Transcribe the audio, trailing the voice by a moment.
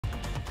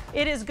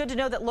It is good to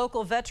know that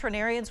local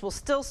veterinarians will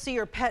still see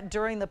your pet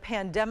during the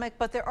pandemic,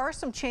 but there are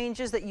some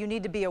changes that you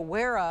need to be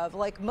aware of.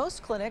 Like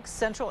most clinics,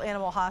 Central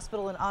Animal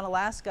Hospital in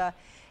Onalaska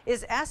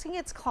is asking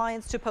its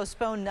clients to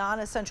postpone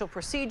non-essential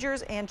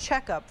procedures and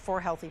checkup for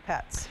healthy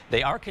pets.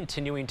 They are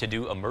continuing to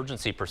do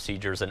emergency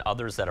procedures and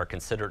others that are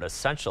considered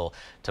essential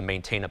to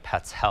maintain a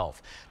pet's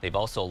health. They've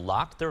also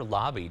locked their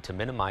lobby to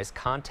minimize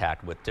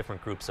contact with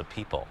different groups of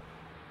people.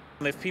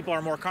 If people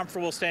are more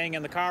comfortable staying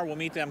in the car, we'll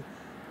meet them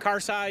car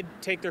side,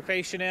 take their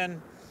patient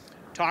in,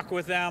 talk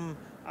with them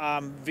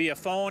via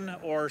phone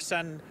or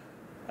send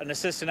an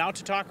assistant out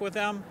to talk with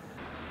them.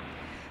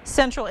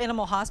 Central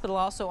Animal Hospital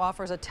also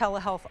offers a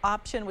telehealth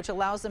option which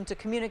allows them to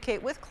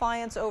communicate with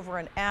clients over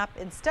an app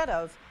instead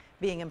of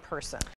being in person.